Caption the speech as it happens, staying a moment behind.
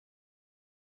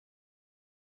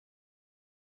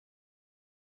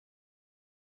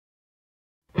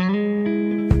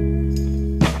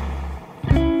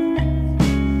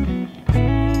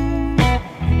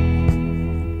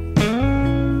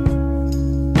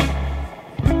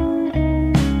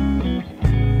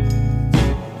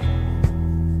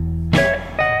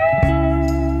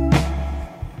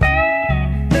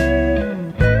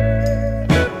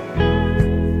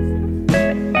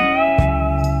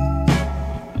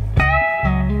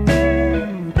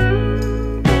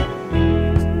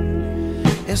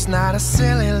It's not a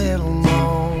silly little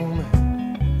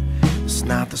moment, it's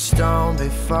not the storm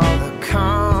before the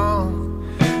calm.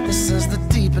 This is the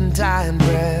deep and dying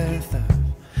breath of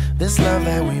this love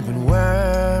that we've been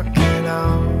working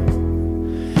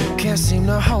on. Can't seem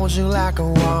to hold you like I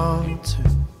want to,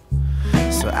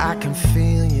 so I can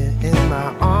feel you in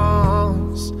my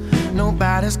arms.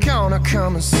 Nobody's gonna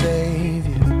come and save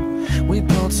you. We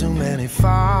built too many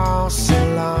false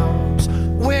alarms.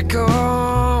 We're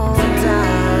going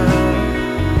down,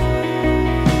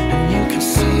 and you can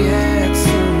see it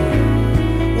too.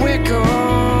 We're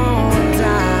going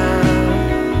down,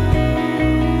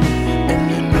 and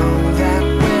you know that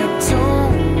we're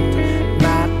doomed,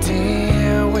 my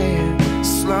dear. We're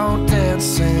slow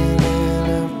dancing in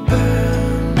a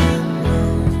burning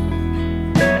room.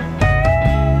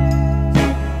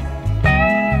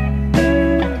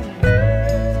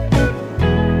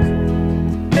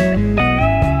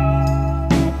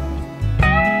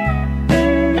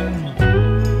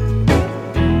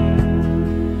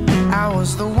 I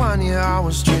was the one you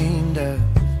always dreamed of.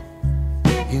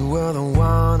 You were the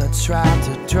one I tried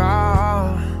to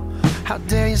draw. How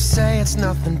dare you say it's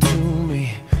nothing to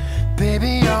me?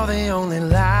 Baby, you're the only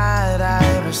light I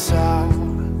ever saw.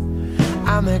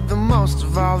 I make the most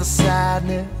of all the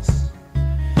sadness.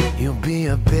 You'll be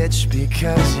a bitch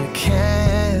because you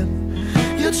can.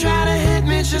 You try to hit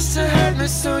me just to hurt me,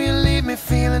 so you leave me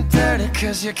feeling dirty,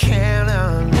 cause you can't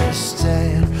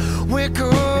understand. We're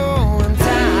going